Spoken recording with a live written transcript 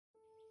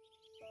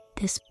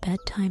This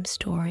bedtime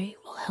story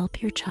will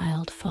help your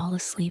child fall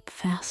asleep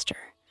faster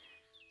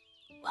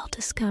while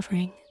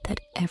discovering that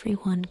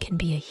everyone can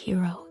be a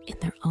hero in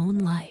their own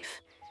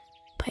life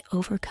by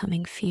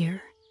overcoming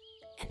fear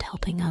and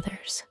helping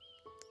others.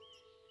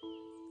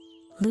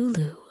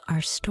 Lulu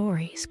are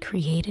stories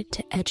created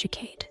to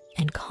educate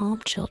and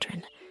calm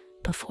children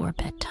before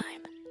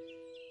bedtime.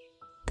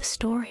 The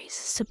stories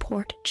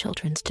support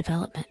children's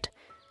development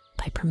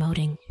by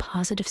promoting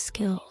positive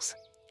skills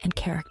and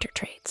character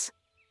traits.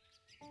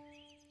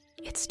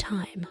 It's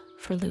time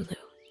for Lulu.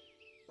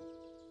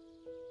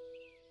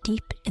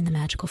 Deep in the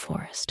magical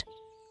forest,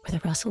 where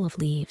the rustle of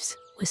leaves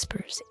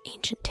whispers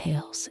ancient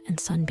tales and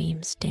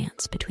sunbeams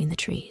dance between the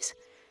trees,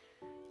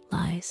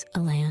 lies a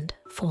land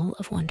full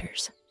of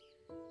wonders.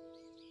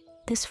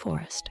 This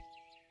forest,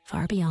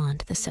 far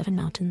beyond the 7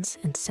 mountains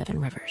and 7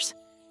 rivers,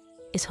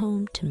 is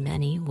home to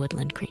many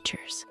woodland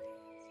creatures.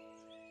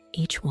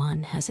 Each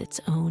one has its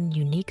own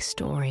unique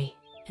story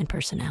and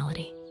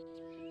personality.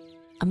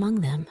 Among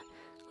them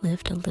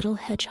lived a little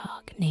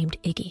hedgehog named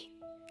Iggy.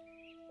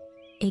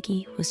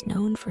 Iggy was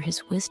known for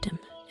his wisdom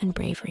and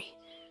bravery,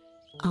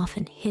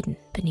 often hidden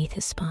beneath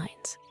his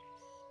spines.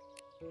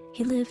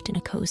 He lived in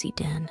a cozy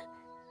den,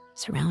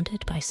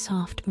 surrounded by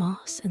soft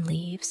moss and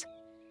leaves.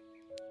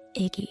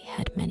 Iggy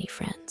had many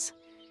friends,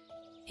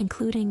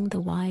 including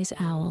the wise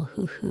owl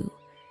Hoo-Hoo,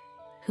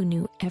 who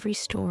knew every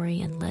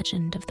story and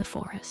legend of the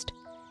forest,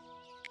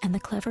 and the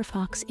clever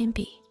fox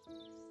Impy,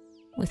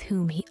 with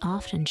whom he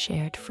often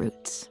shared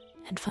fruits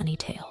and funny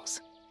tales.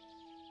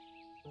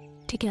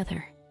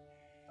 Together,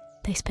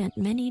 they spent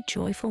many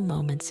joyful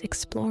moments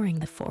exploring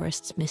the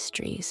forest's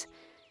mysteries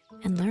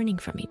and learning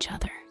from each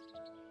other.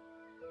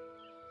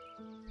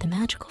 The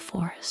magical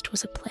forest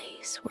was a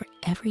place where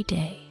every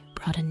day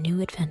brought a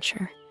new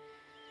adventure.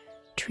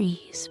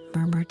 Trees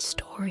murmured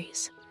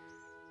stories.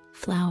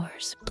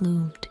 Flowers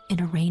bloomed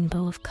in a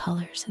rainbow of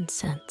colors and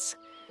scents.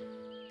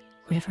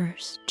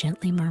 Rivers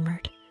gently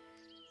murmured,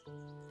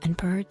 and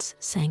birds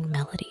sang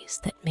melodies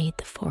that made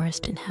the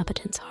forest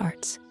inhabitants'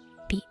 hearts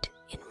beat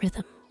in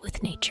rhythm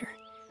with nature.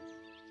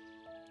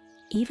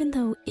 Even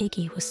though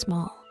Iggy was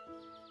small,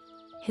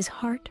 his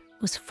heart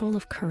was full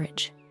of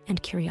courage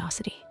and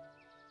curiosity.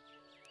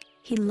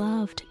 He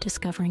loved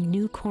discovering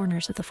new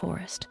corners of the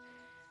forest,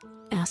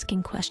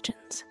 asking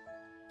questions,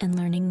 and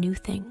learning new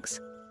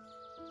things.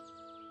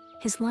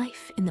 His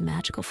life in the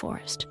magical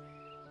forest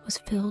was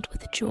filled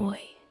with joy,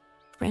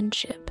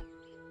 friendship,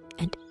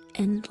 and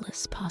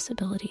endless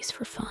possibilities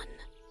for fun.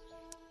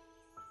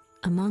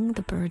 Among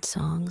the bird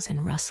songs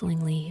and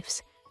rustling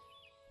leaves,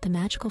 the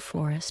magical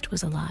forest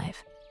was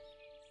alive,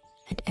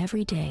 and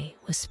every day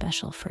was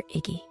special for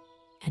Iggy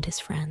and his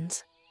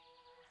friends.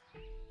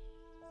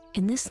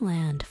 In this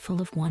land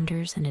full of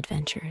wonders and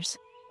adventures,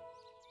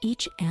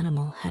 each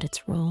animal had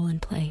its role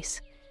and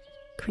place,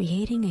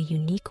 creating a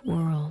unique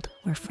world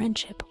where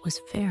friendship was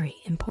very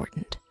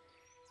important.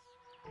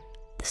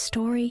 The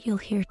story you'll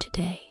hear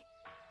today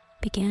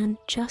began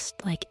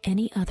just like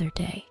any other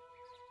day,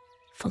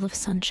 full of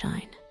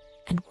sunshine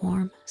and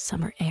warm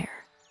summer air.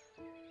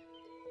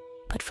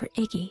 But for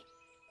Iggy,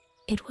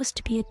 it was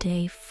to be a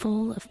day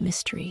full of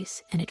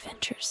mysteries and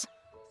adventures.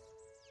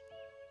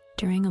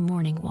 During a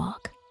morning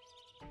walk,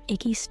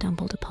 Iggy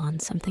stumbled upon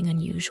something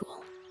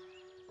unusual.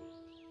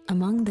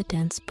 Among the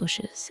dense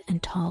bushes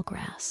and tall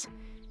grass,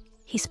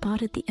 he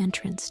spotted the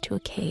entrance to a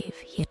cave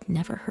he had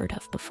never heard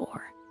of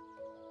before.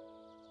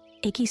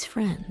 Iggy's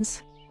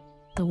friends,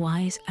 the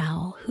wise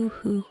owl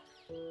Hoo-Hoo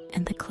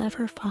and the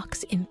clever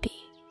fox Impy,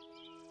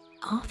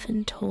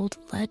 often told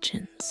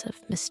legends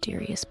of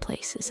mysterious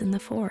places in the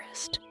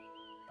forest,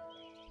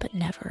 but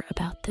never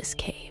about this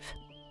cave.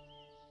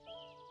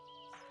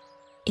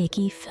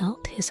 Iggy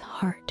felt his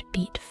heart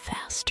beat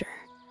faster.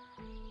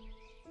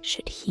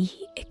 Should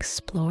he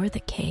explore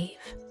the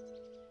cave?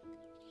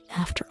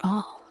 After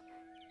all,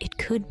 it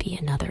could be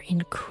another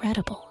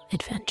incredible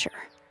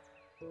adventure.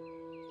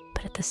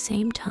 But at the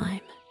same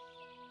time,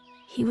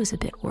 he was a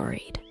bit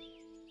worried.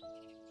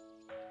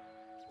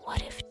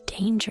 What if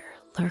danger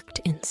lurked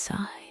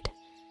inside?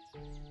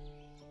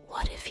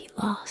 What if he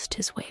lost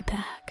his way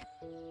back?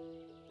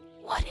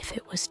 What if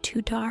it was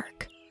too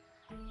dark?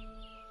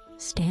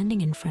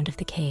 Standing in front of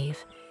the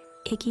cave,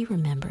 Iggy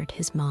remembered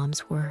his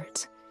mom's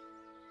words.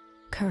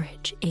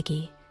 Courage,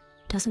 Iggy,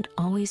 doesn't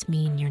always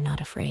mean you're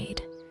not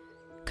afraid.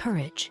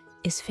 Courage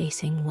is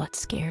facing what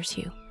scares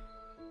you.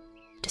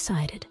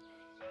 Decided,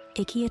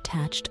 Iggy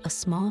attached a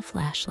small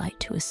flashlight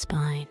to his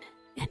spine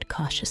and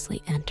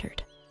cautiously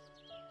entered.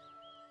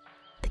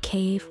 The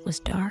cave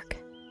was dark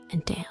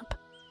and damp.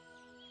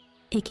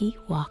 Iggy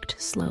walked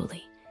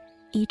slowly,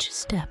 each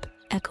step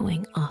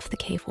echoing off the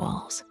cave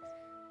walls.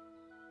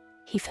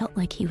 He felt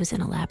like he was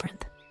in a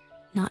labyrinth,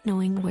 not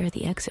knowing where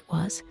the exit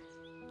was,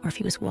 or if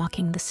he was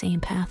walking the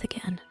same path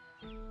again,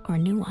 or a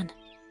new one.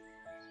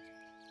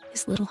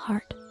 His little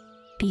heart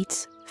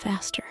beats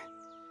faster.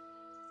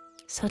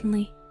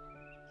 Suddenly,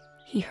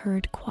 he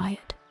heard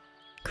quiet,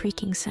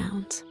 creaking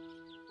sounds.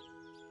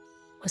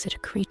 Was it a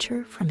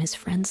creature from his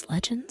friend's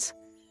legends,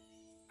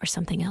 or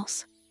something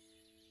else?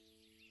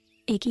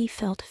 Iggy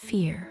felt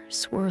fear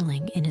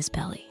swirling in his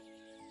belly.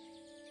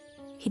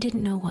 He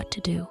didn't know what to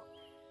do,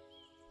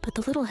 but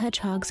the little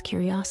hedgehog's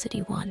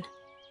curiosity won.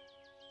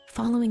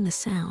 Following the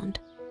sound,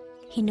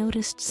 he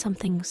noticed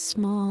something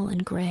small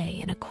and gray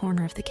in a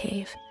corner of the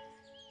cave.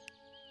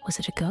 Was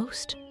it a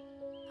ghost?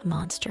 A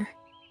monster?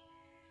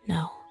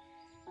 No.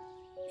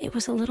 It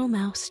was a little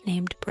mouse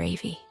named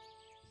Bravey.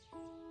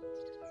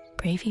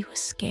 Bravey was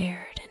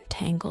scared and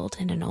tangled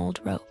in an old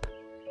rope.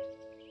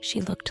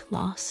 She looked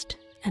lost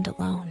and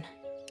alone.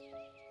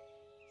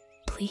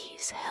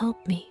 "Please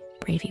help me,"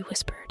 Bravey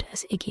whispered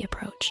as Iggy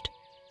approached.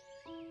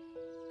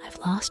 "I've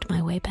lost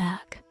my way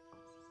back.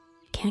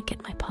 I can't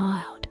get my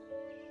paw out,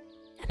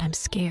 and I'm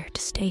scared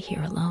to stay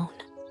here alone."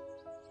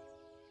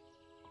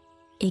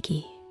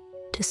 Iggy,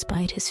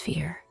 despite his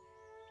fear,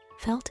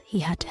 felt he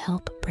had to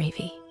help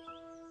Bravey.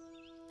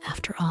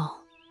 After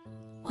all,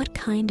 what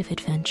kind of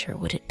adventure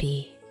would it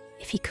be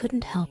if he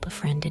couldn't help a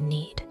friend in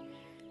need?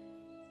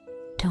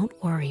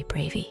 "Don't worry,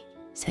 Bravey,"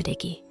 said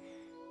Iggy.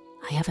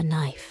 "I have a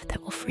knife that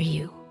will free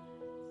you,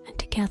 and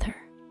together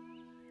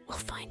we'll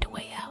find a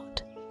way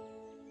out."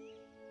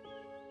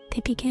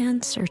 They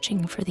began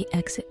searching for the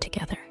exit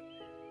together,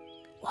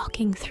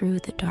 walking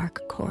through the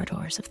dark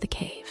corridors of the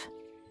cave.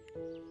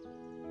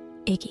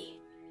 Iggy,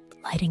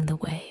 lighting the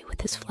way with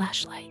his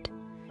flashlight,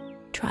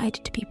 tried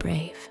to be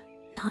brave,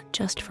 not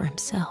just for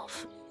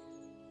himself,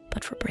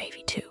 but for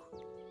Bravey too.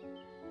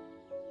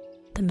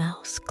 The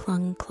mouse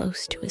clung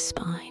close to his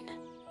spine,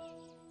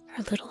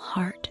 her little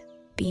heart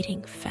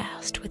beating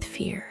fast with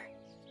fear.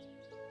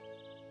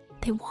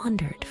 They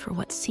wandered for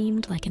what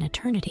seemed like an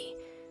eternity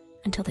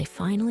until they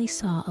finally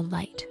saw a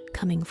light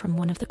coming from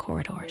one of the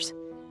corridors.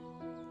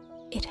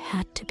 It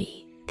had to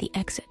be the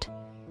exit.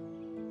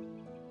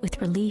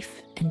 With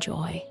relief and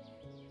joy,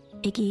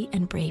 Iggy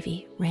and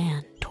Bravey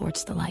ran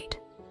towards the light.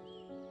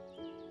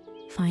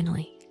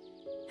 Finally,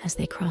 as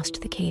they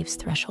crossed the cave's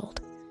threshold,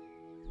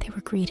 they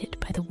were greeted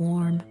by the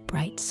warm,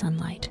 bright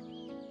sunlight.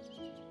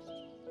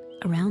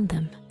 Around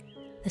them,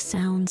 the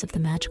sounds of the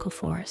magical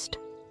forest,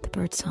 the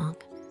birdsong,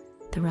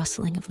 the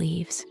rustling of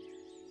leaves,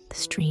 the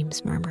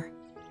stream's murmur.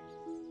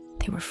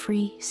 They were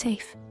free,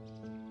 safe,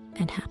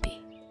 and happy.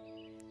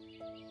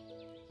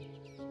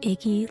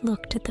 Iggy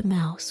looked at the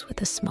mouse with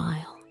a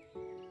smile.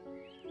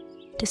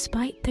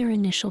 Despite their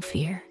initial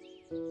fear,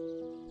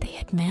 they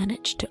had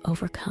managed to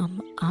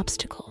overcome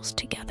obstacles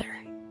together.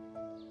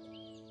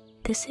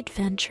 This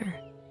adventure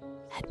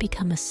had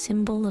become a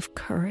symbol of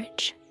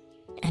courage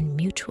and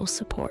mutual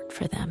support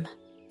for them.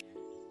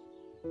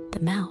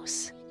 The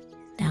mouse,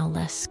 now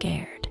less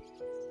scared,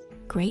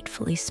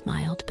 gratefully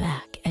smiled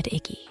back at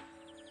Iggy.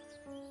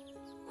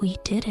 "We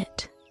did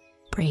it,"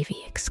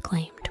 Bravey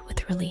exclaimed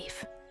with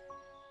relief.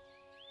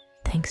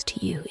 "Thanks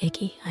to you,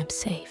 Iggy, I'm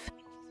safe."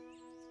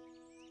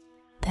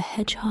 The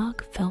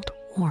hedgehog felt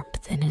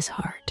warmth in his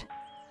heart.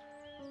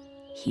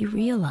 He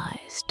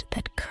realized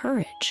that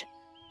courage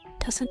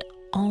doesn't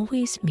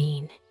always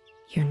mean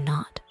you're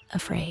not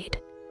afraid.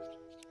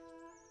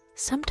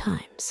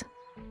 Sometimes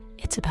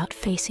it's about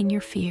facing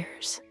your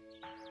fears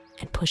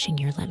and pushing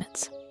your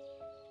limits.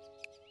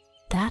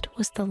 That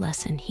was the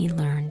lesson he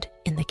learned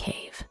in the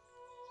cave.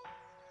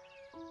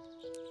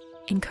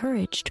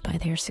 Encouraged by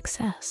their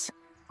success,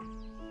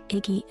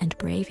 Iggy and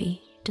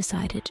Bravey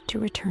decided to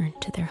return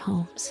to their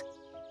homes.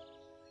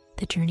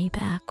 The journey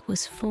back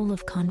was full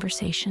of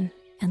conversation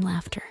and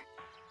laughter.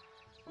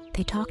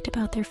 They talked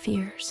about their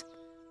fears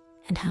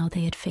and how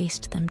they had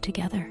faced them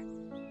together.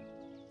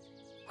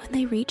 When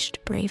they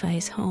reached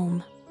Bravey's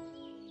home,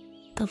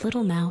 the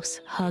little mouse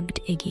hugged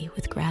Iggy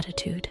with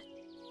gratitude.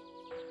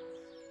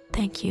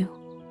 "Thank you.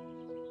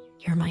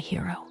 You're my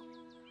hero."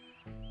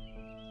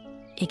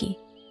 Iggy,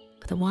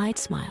 with a wide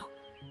smile,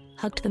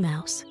 hugged the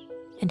mouse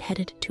and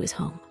headed to his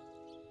home.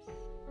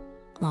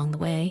 Along the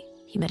way,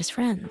 he met his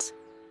friends,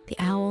 the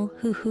owl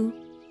Hoo-Hoo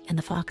and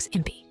the fox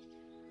Impy.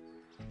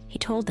 He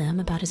told them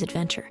about his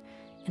adventure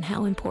and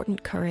how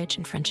important courage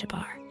and friendship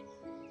are.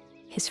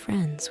 His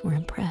friends were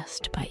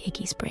impressed by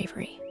Iggy's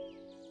bravery.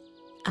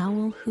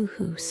 Owl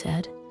Hoo-Hoo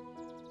said,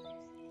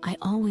 "I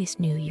always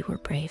knew you were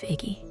brave,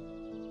 Iggy."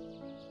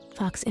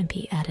 Fox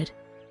Impy added,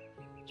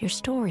 "Your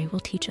story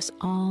will teach us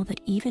all that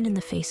even in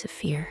the face of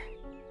fear,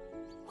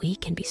 we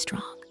can be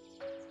strong."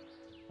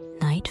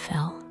 Night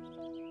fell,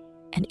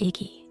 and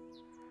Iggy,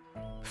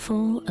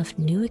 full of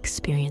new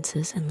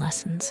experiences and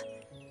lessons,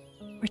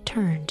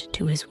 returned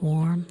to his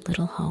warm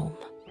little home.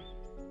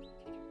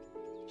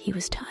 He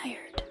was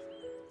tired,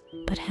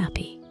 but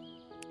happy.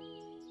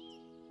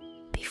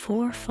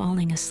 Before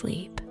falling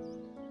asleep,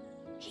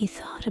 he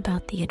thought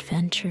about the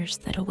adventures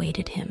that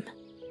awaited him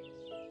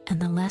and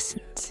the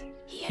lessons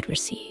he had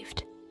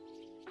received.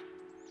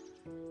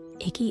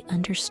 Iggy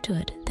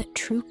understood that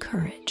true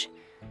courage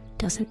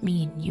doesn't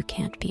mean you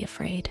can't be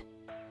afraid.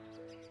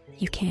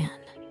 You can,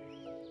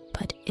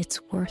 but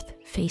it's worth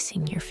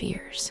facing your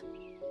fears.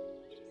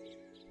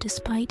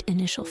 Despite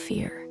initial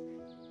fear,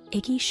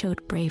 Iggy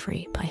showed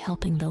bravery by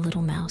helping the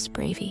little mouse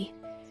Bravey.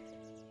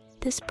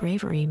 This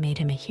bravery made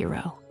him a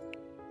hero,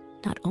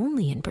 not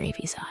only in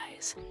Bravey's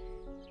eyes,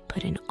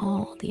 but in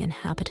all the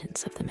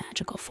inhabitants of the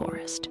magical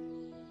forest.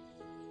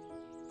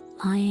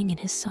 Lying in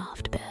his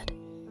soft bed,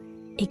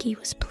 Iggy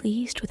was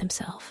pleased with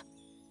himself.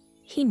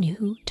 He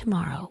knew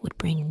tomorrow would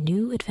bring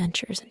new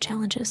adventures and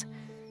challenges,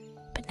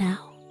 but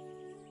now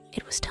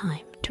it was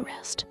time to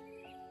rest.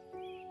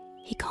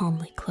 He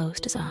calmly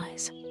closed his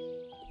eyes,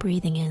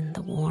 breathing in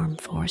the warm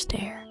forest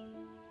air.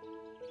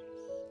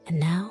 And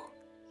now,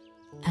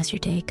 as your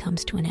day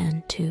comes to an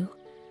end too,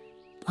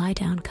 lie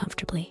down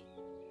comfortably,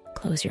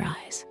 close your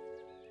eyes,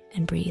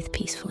 and breathe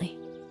peacefully.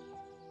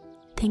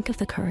 Think of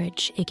the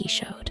courage Iggy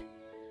showed,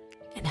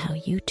 and how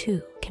you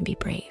too can be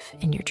brave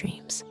in your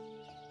dreams.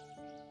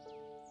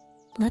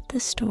 Let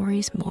this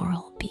story's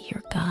moral be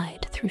your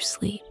guide through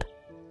sleep.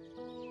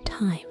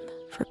 Time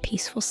for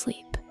peaceful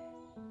sleep.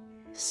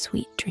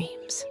 Sweet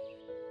dreams.